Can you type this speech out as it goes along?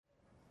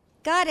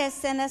God has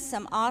sent us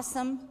some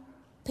awesome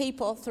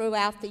people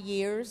throughout the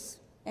years.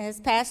 As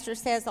Pastor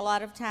says a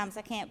lot of times,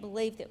 I can't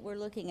believe that we're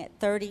looking at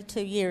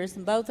 32 years,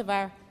 and both of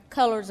our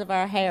colors of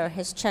our hair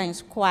has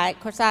changed quite.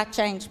 Of course, I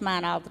change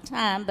mine all the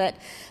time, but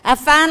I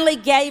finally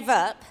gave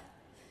up.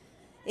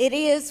 It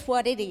is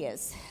what it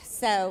is.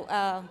 So,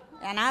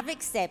 and I've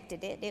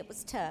accepted it. It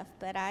was tough,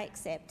 but I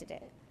accepted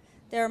it.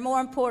 There are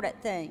more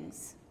important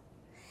things.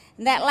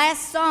 And that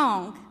last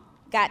song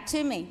got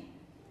to me.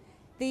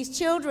 These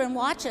children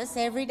watch us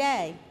every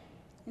day.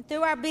 And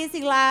through our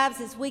busy lives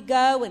as we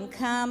go and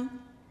come,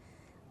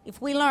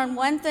 if we learn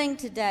one thing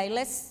today,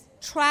 let's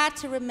try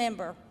to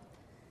remember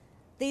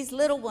these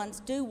little ones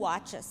do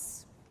watch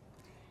us.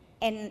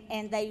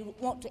 And they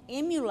want to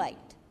emulate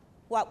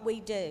what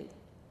we do.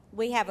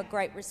 We have a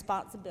great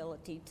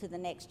responsibility to the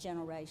next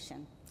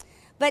generation.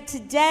 But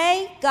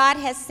today, God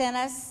has sent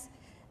us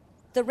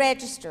the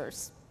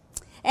registers.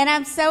 And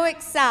I'm so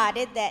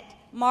excited that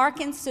Mark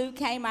and Sue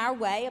came our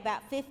way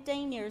about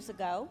 15 years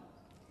ago.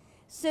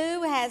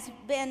 Sue has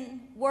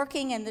been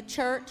working in the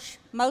church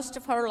most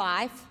of her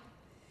life.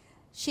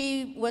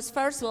 She was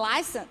first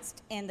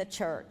licensed in the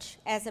church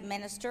as a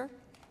minister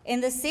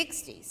in the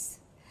 60s.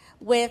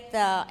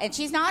 And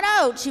she's not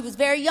old, she was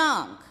very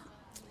young.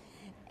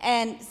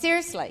 And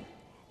seriously,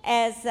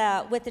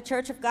 as with the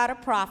Church of God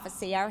of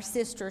Prophecy, our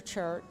sister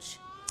church.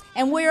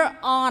 And we're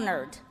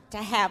honored to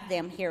have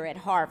them here at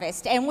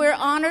Harvest. And we're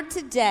honored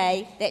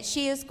today that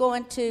she has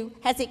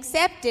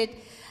accepted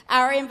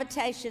our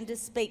invitation to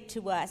speak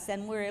to us,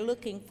 and we're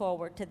looking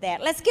forward to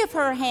that. Let's give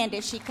her a hand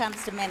as she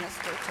comes to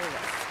minister to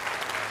us.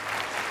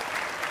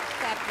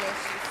 God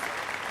bless you.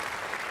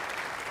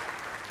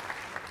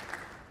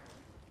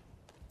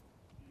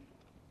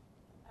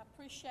 I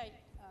appreciate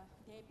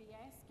Debbie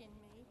asking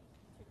me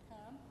to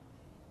come.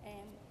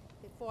 And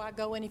before I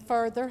go any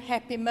further,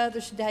 happy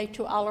Mother's Day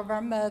to all of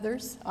our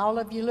mothers. All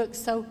of you look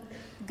so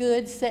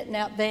good sitting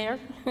out there.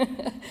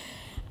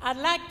 I'd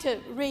like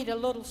to read a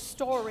little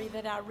story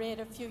that I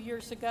read a few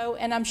years ago,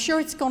 and I'm sure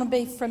it's going to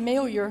be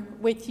familiar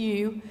with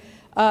you,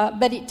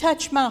 but it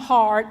touched my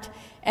heart.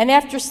 And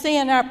after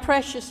seeing our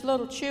precious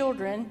little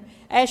children,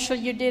 Ashley,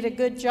 you did a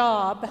good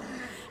job.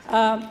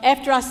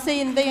 After I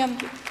seen them,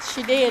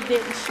 she did,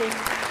 didn't she?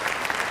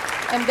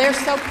 And they're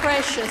so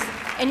precious.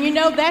 And you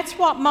know, that's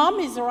what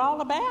mommies are all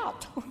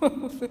about.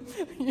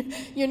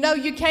 You know,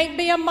 you can't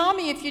be a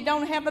mommy if you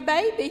don't have a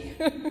baby.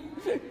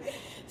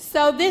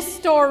 So this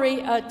story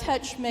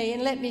touched me,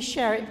 and let me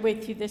share it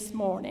with you this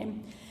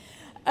morning.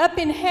 Up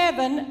in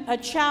heaven, a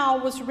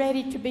child was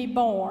ready to be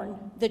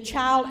born. The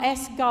child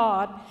asked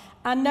God,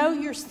 I know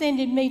you're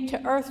sending me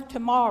to earth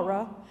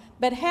tomorrow,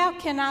 but how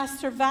can I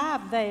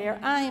survive there?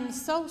 I am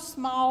so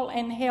small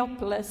and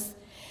helpless.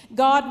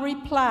 God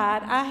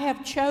replied, I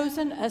have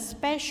chosen a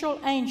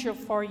special angel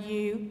for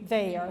you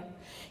there.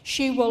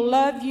 She will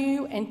love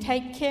you and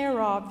take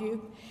care of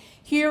you.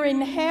 Here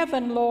in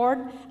heaven,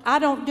 Lord, I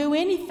don't do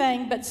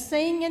anything but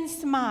sing and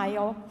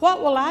smile.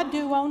 What will I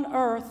do on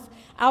earth?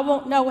 I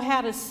won't know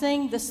how to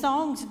sing the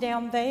songs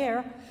down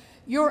there.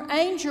 Your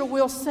angel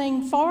will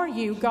sing for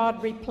you,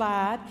 God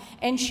replied,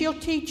 and she'll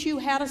teach you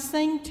how to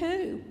sing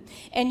too.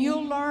 And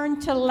you'll learn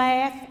to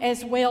laugh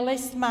as well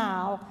as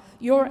smile.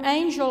 Your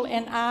angel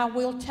and I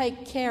will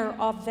take care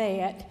of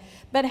that.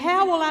 But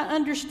how will I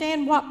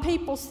understand what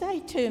people say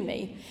to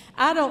me?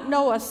 I don't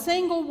know a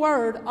single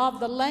word of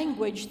the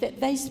language that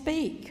they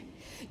speak.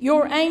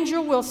 Your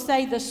angel will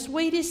say the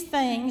sweetest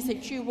things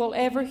that you will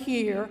ever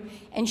hear,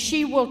 and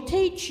she will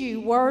teach you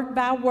word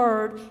by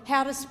word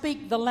how to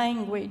speak the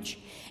language.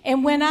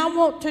 And when I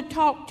want to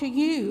talk to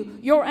you,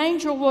 your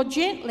angel will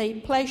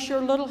gently place your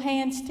little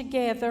hands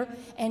together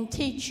and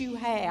teach you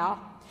how.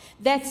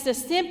 That's the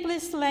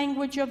simplest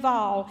language of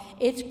all.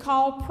 It's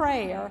called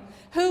prayer.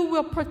 Who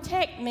will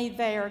protect me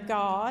there,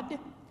 God?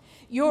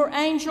 Your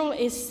angel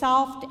is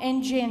soft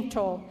and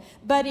gentle,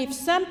 but if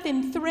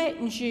something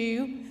threatens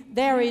you,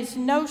 there is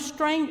no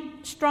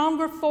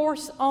stronger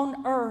force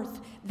on earth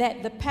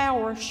than the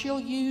power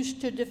she'll use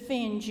to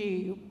defend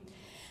you.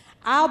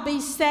 I'll be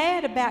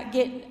sad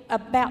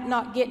about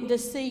not getting to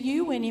see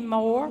you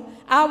anymore.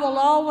 I will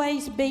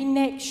always be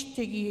next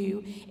to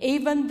you,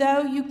 even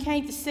though you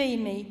can't see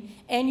me.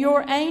 And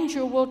your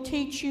angel will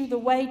teach you the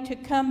way to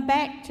come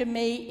back to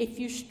me if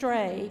you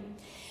stray.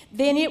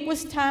 Then it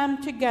was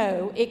time to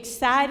go.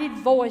 Excited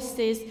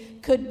voices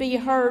could be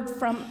heard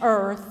from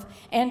earth,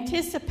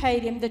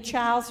 anticipating the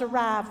child's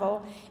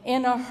arrival.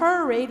 In a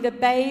hurry, the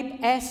babe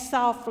asked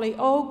softly,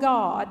 Oh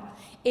God,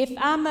 if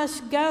I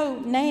must go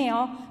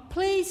now,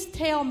 please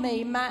tell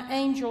me my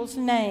angel's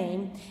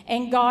name.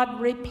 And God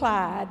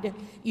replied,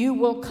 You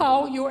will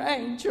call your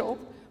angel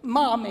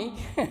Mommy.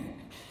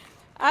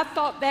 I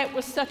thought that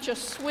was such a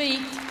sweet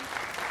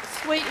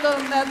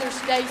little Mother's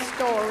Day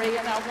story,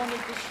 and I wanted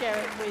to share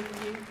it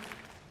with you.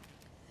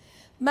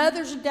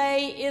 Mother's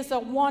Day is a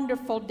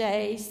wonderful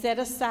day set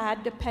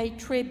aside to pay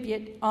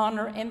tribute,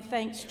 honor, and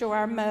thanks to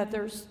our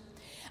mothers.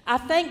 I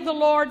thank the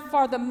Lord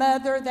for the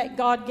mother that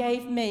God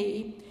gave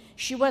me.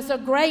 She was a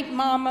great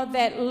mama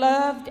that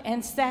loved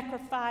and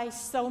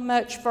sacrificed so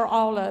much for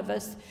all of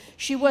us.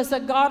 She was a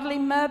godly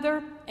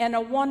mother and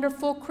a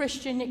wonderful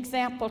Christian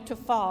example to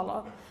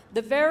follow.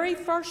 The very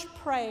first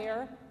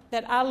prayer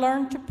that I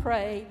learned to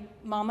pray,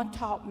 Mama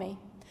taught me.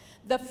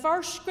 The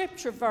first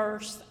scripture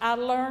verse I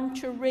learned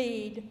to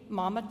read,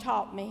 Mama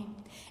taught me.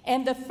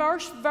 And the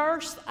first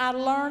verse I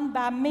learned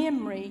by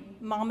memory,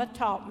 Mama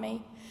taught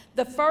me.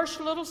 The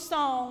first little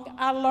song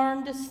I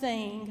learned to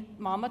sing,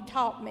 Mama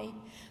taught me.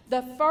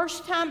 The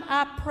first time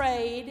I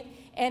prayed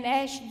and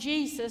asked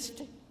Jesus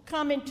to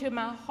come into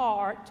my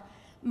heart,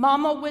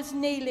 Mama was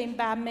kneeling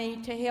by me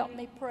to help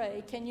me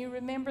pray. Can you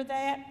remember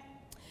that?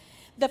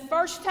 The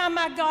first time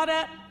I got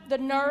up the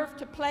nerve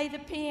to play the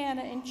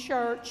piano in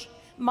church,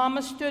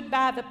 Mama stood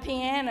by the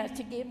piano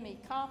to give me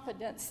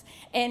confidence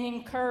and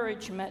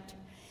encouragement.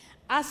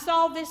 I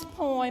saw this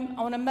poem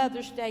on a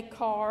Mother's Day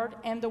card,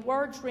 and the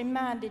words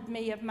reminded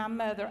me of my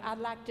mother. I'd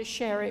like to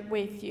share it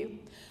with you.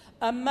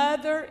 A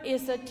mother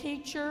is a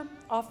teacher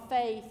of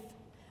faith,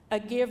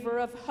 a giver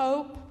of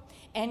hope,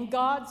 and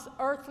God's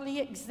earthly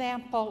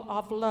example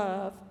of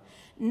love.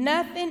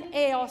 Nothing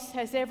else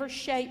has ever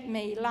shaped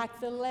me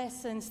like the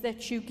lessons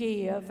that you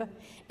give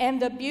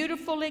and the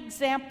beautiful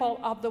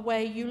example of the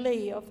way you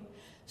live.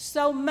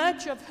 So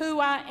much of who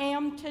I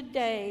am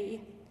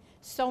today,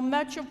 so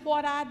much of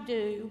what I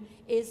do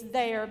is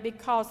there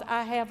because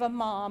I have a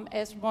mom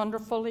as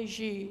wonderful as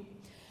you.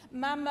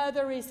 My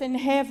mother is in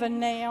heaven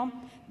now,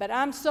 but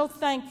I'm so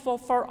thankful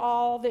for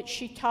all that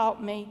she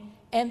taught me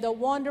and the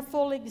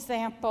wonderful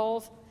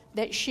examples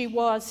that she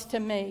was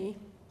to me.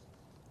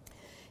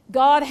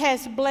 God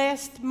has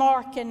blessed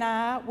Mark and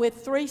I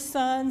with 3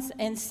 sons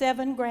and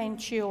 7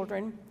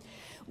 grandchildren.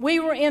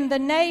 We were in the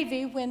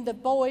Navy when the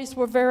boys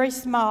were very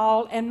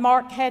small, and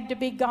Mark had to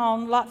be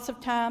gone lots of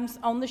times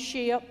on the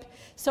ship.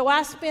 So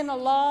I spent a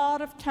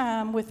lot of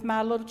time with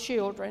my little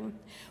children.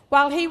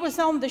 While he was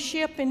on the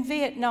ship in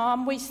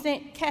Vietnam, we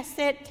sent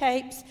cassette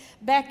tapes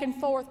back and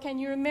forth. Can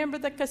you remember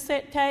the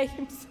cassette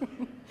tapes?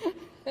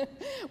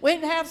 We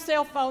didn't have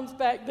cell phones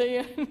back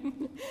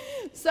then.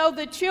 So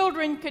the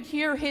children could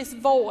hear his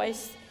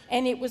voice,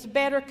 and it was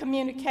better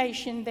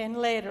communication than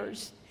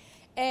letters.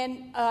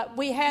 And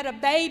we had a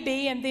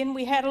baby, and then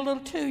we had a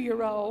little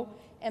 2-year-old.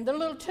 And the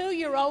little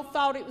 2-year-old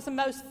thought it was the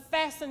most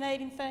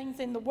fascinating things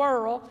in the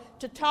world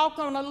to talk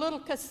on a little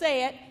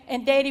cassette,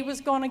 and Daddy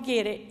was going to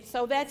get it.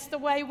 So that's the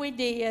way we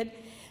did.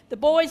 The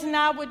boys and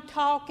I would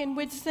talk and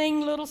we'd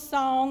sing little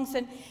songs,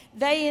 and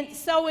they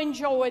so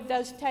enjoyed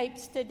those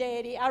tapes to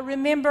Daddy. I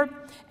remember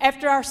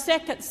after our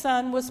second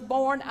son was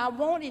born, I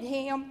wanted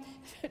him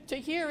to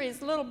hear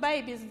his little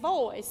baby's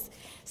voice.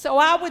 So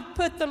I would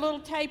put the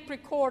little tape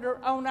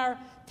recorder on our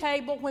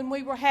table when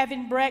we were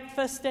having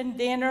breakfast and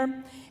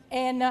dinner,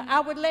 and I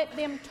would let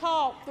them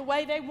talk the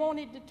way they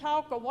wanted to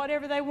talk or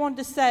whatever they wanted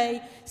to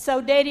say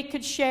so Daddy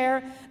could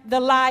share the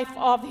life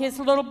of his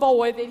little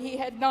boy that he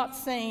had not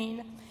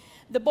seen.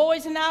 The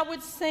boys and I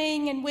would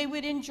sing, and we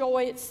would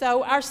enjoy it.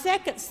 So our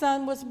second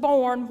son was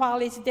born while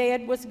his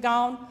dad was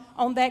gone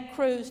on that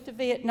cruise to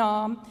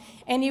Vietnam,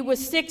 and he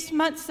was 6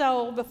 months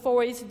old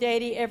before his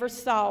daddy ever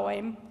saw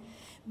him.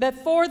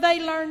 Before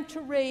they learned to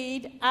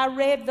read, I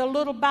read the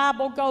little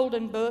Bible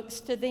golden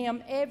books to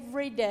them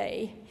every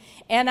day,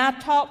 and I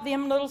taught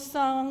them little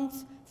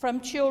songs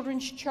from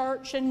children's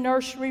church and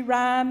nursery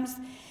rhymes,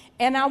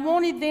 and I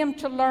wanted them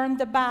to learn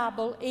the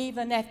Bible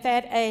even at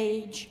that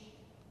age.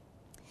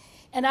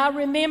 And I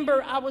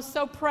remember I was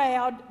so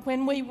proud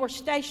when we were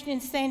stationed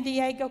in San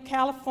Diego,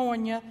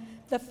 California.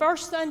 The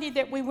first Sunday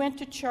that we went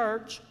to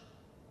church,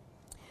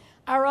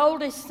 our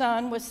oldest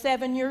son was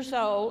 7 years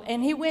old,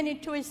 and he went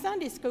into his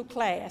Sunday school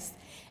class.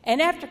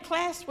 And after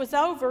class was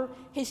over,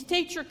 his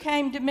teacher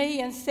came to me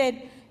and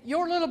said,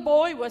 "Your little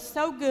boy was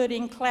so good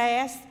in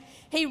class.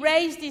 He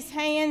raised his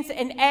hands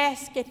and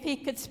asked if he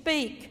could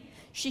speak."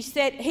 She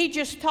said, "He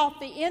just taught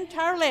the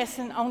entire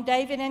lesson on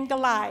David and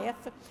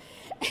Goliath."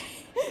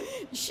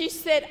 She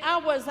said, I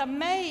was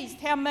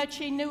amazed how much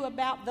he knew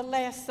about the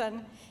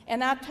lesson.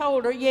 And I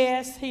told her,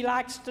 yes, he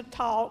likes to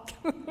talk.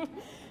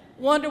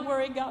 Wonder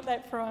where he got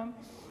that from.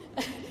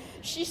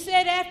 She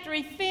said after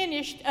he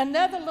finished,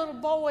 another little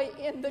boy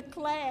in the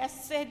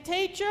class said,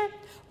 "Teacher,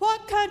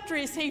 what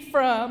country is he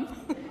from?"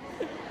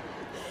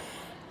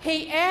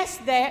 He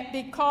asked that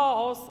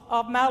because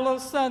of my little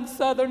son's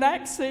southern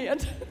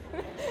accent.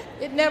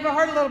 He'd never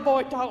heard a little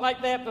boy talk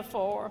like that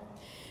before.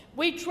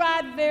 We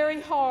tried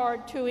very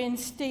hard to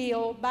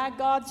instill, by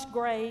God's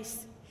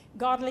grace,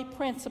 godly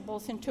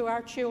principles into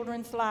our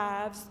children's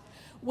lives.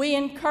 We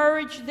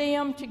encouraged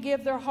them to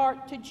give their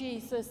heart to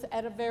Jesus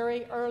at a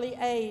very early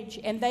age,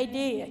 and they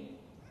did.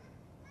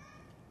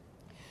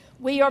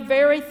 We are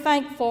very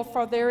thankful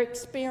for their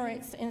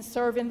experience in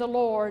serving the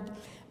Lord.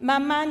 My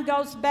mind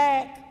goes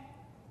back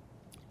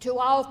to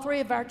all three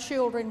of our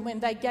children when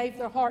they gave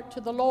their heart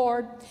to the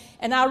Lord.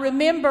 And I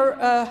remember,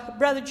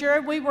 Brother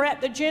Jared, we were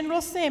at the General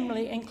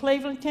Assembly in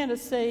Cleveland,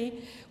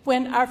 Tennessee,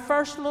 when our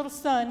first little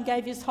son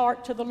gave his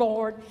heart to the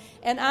Lord.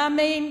 And I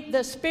mean,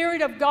 the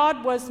Spirit of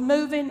God was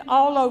moving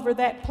all over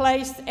that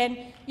place, and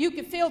you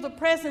could feel the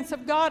presence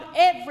of God.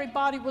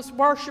 Everybody was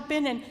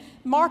worshiping, and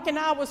Mark and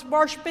I was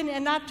worshiping,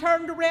 and I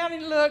turned around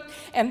and looked,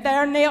 and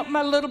there knelt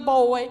my little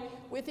boy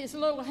with his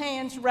little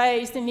hands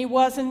raised, and he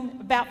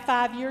wasn't about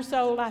 5 years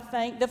old, I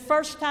think. The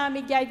first time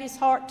he gave his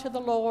heart to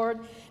the Lord.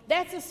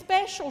 That's a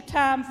special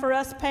time for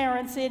us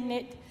parents, isn't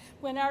it?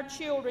 When our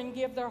children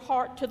give their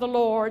heart to the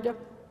Lord.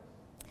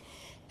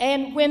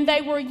 And when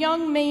they were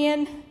young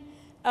men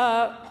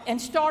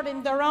and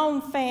starting their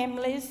own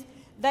families,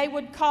 they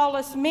would call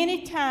us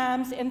many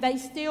times, and they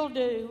still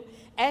do,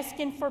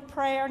 asking for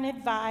prayer and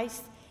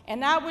advice.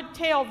 And I would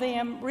tell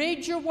them,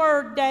 read your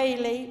word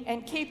daily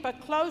and keep a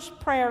close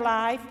prayer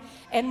life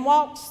and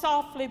walk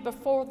softly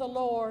before the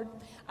Lord.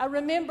 I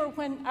remember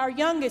when our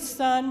youngest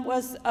son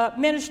was a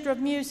minister of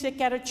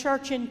music at a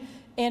church in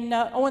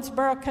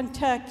Owensboro,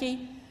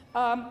 Kentucky.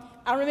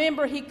 I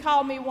remember he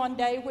called me one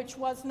day, which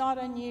was not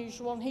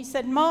unusual, and he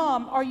said,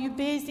 Mom, are you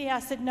busy?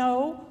 I said,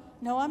 No,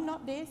 I'm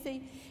not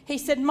busy. He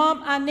said,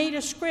 Mom, I need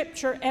a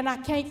scripture, and I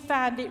can't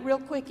find it real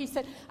quick. He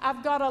said,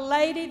 I've got a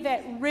lady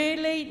that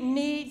really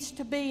needs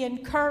to be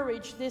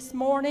encouraged this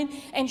morning,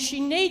 and she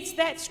needs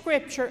that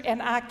scripture,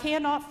 and I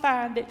cannot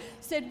find it. He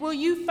said, will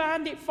you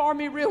find it for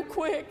me real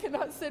quick? And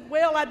I said,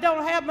 well, I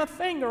don't have my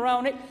finger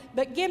on it,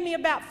 but give me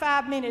about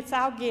 5 minutes,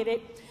 I'll get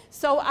it.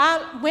 So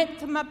I went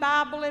to my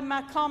Bible and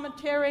my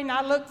commentary, and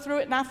I looked through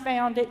it, and I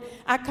found it.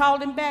 I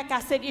called him back. I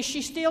said, is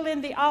she still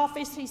in the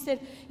office? He said,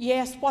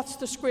 yes, what's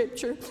the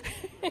scripture?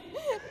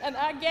 And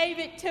I gave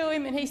it to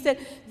him, and he said,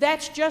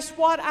 that's just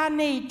what I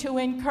need to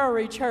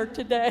encourage her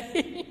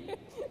today.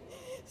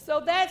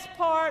 So that's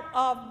part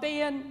of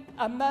being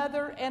a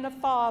mother and a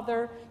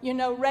father, you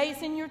know,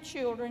 raising your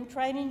children,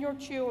 training your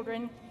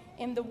children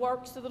in the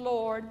works of the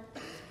Lord.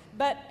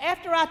 But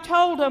after I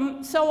told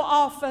him so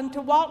often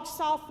to walk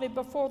softly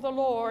before the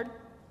Lord,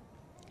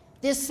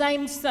 this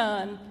same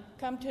son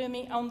come to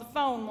me on the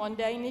phone one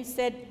day, and he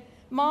said,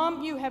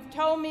 Mom, you have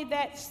told me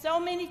that so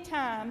many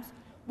times,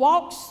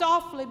 walk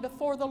softly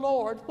before the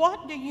Lord.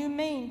 What do you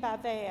mean by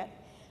that?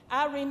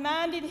 I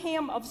reminded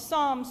him of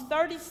Psalms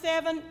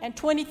 37 and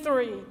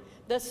 23.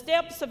 The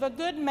steps of a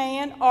good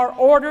man are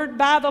ordered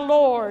by the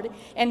Lord,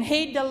 and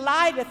he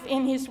delighteth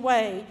in his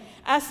way.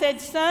 I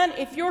said, son,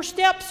 if your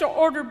steps are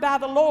ordered by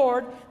the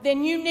Lord,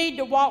 then you need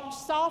to walk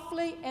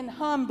softly and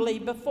humbly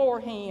before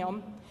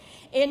him.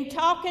 In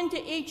talking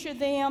to each of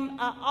them,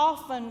 I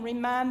often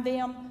remind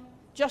them,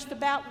 just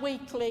about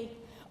weekly,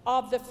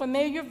 of the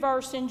familiar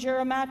verse in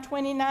Jeremiah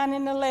 29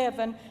 and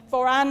 11,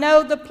 for I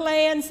know the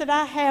plans that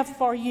I have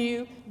for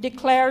you,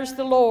 declares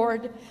the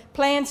Lord,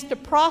 plans to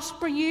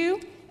prosper you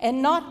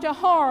and not to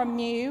harm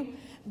you,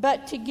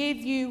 but to give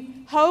you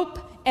hope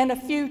and a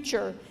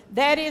future.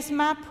 That is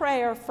my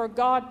prayer, for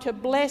God to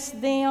bless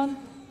them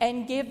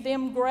and give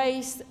them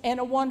grace and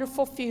a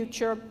wonderful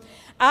future.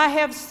 I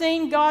have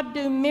seen God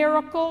do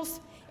miracles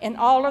in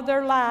all of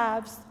their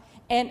lives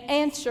and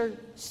answer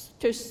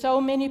to so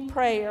many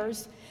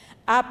prayers.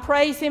 I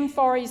praise him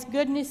for his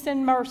goodness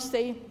and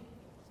mercy.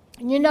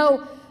 You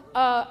know,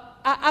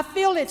 I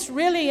feel it's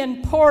really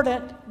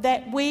important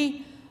that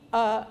we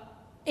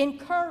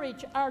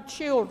encourage our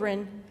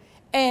children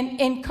and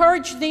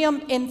encourage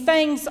them in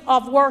things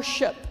of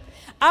worship.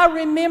 I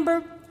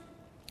remember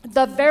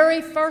the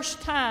very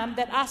first time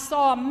that I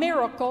saw a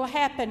miracle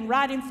happen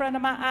right in front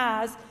of my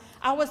eyes.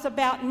 I was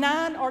about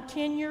 9 or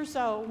 10 years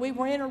old. We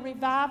were in a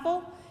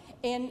revival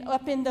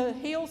up in the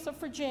hills of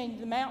Virginia,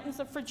 the mountains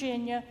of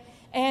Virginia,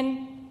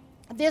 and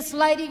this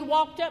lady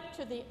walked up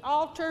to the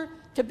altar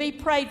to be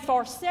prayed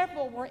for.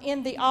 Several were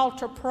in the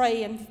altar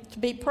praying to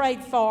be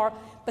prayed for.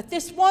 But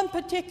this one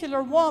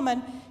particular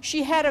woman,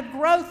 she had a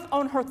growth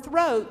on her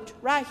throat,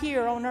 right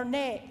here on her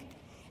neck.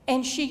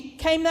 And she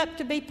came up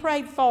to be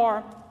prayed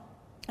for.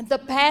 The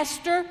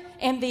pastor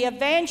and the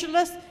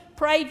evangelist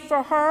prayed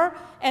for her.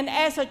 And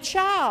as a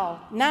child,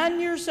 9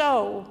 years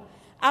old,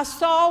 I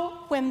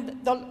saw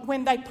when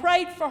they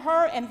prayed for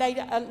her and they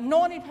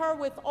anointed her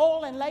with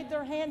oil and laid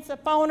their hands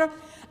upon her,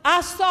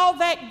 I saw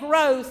that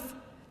growth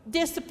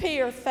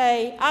disappear,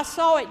 Faye. I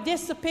saw it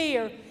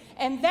disappear.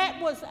 And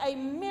that was a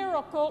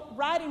miracle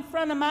right in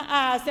front of my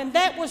eyes. And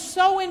that was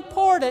so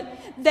important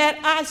that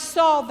I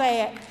saw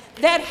that.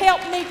 That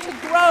helped me to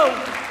grow.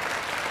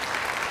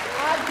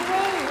 I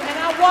grew and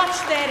I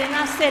watched that, and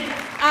I said,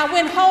 I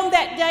went home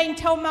that day and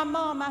told my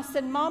mom, I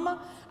said, Mama,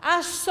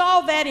 I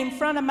saw that in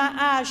front of my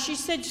eyes. She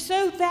said,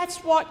 Sue, that's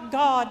what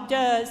God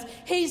does.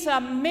 He's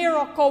a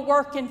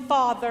miracle-working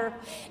Father.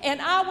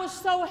 And I was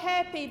so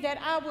happy that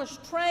I was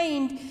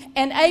trained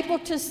and able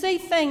to see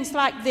things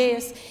like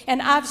this.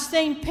 And I've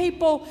seen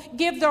people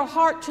give their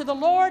heart to the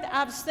Lord.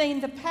 I've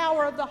seen the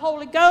power of the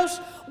Holy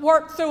Ghost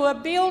work through a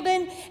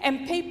building,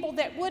 and people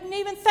that wouldn't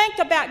even think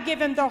about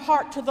giving their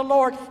heart to the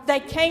Lord, they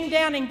came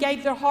down and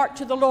gave their heart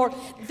to the Lord.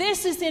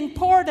 This is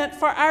important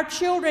for our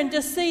children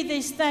to see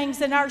these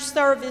things in our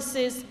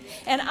services.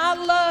 And I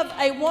love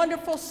a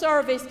wonderful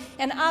service,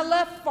 and I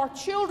love for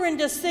children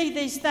to see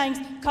these things,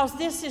 because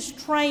this is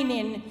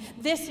training.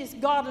 This is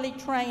godly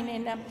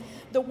training.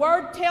 The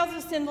Word tells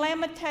us in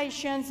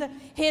Lamentations,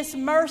 His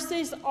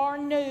mercies are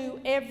new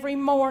every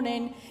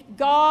morning.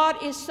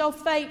 God is so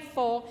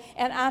faithful,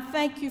 and I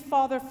thank you,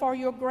 Father, for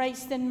your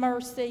grace and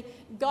mercy.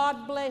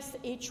 God bless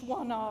each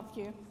one of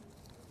you.